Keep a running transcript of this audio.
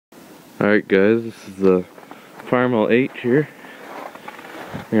Alright guys, this is the Farmall H here.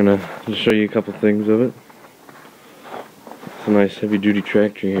 I'm gonna just show you a couple things of it. It's a nice heavy duty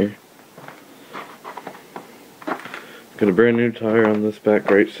tractor here. Got a brand new tire on this back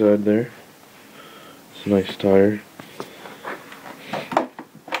right side there. It's a nice tire.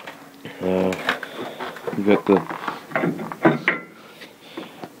 We got the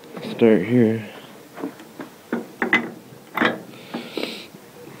start here.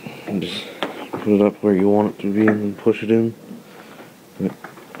 And just put it up where you want it to be and then push it in.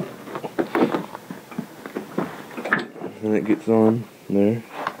 And it gets on there.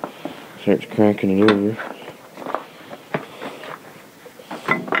 Starts cranking it over.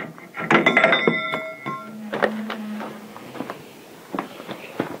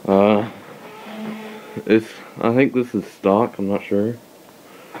 I think this is stock, I'm not sure.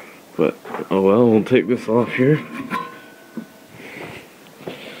 But, oh well, we'll take this off here.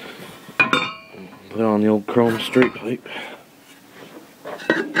 Put on the old chrome straight pipe.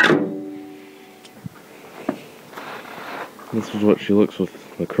 This is what she looks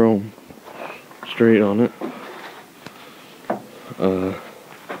with the chrome straight on it.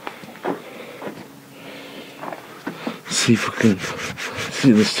 See if we can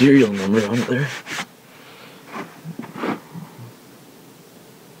see the serial number on it there.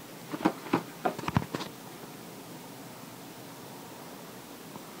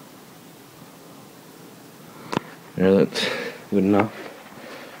 Yeah, that's good enough.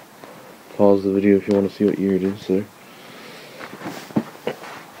 Pause the video if you want to see what year it is there.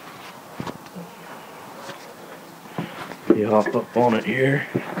 You hop up on it here.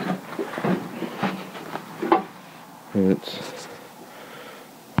 And it's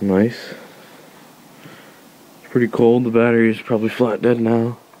nice. It's pretty cold. The battery is probably flat dead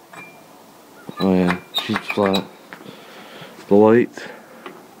now. Oh yeah, she's flat. The lights.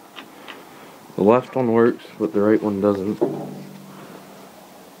 The left one works, but the right one doesn't.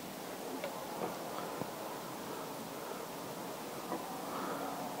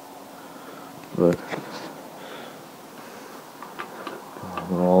 But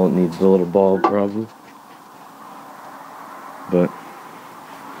all it needs is a little bulb probably. But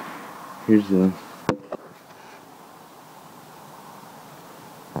here's the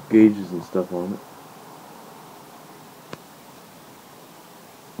gauges and stuff on it.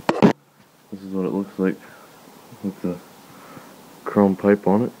 This is what it looks like with the chrome pipe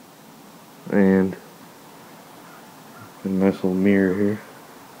on it, and a nice little mirror here.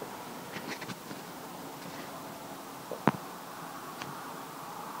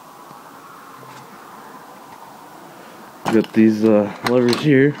 Got these levers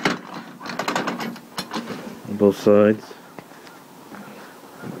here on both sides,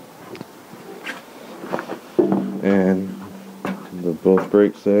 and both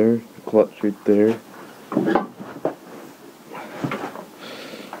brakes there. Clutch right there.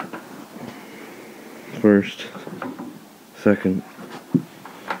 First, second,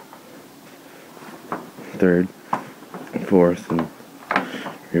 third, fourth, and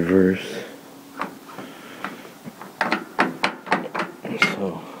reverse.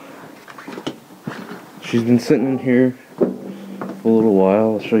 So she's been sitting in here for a little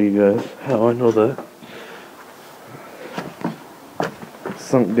while. I'll show you guys how I know that.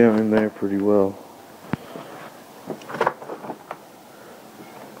 Sunk down in there pretty well.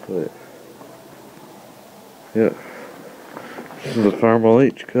 But yeah, this is the Farmall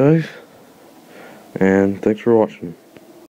H, guys, and thanks for watching.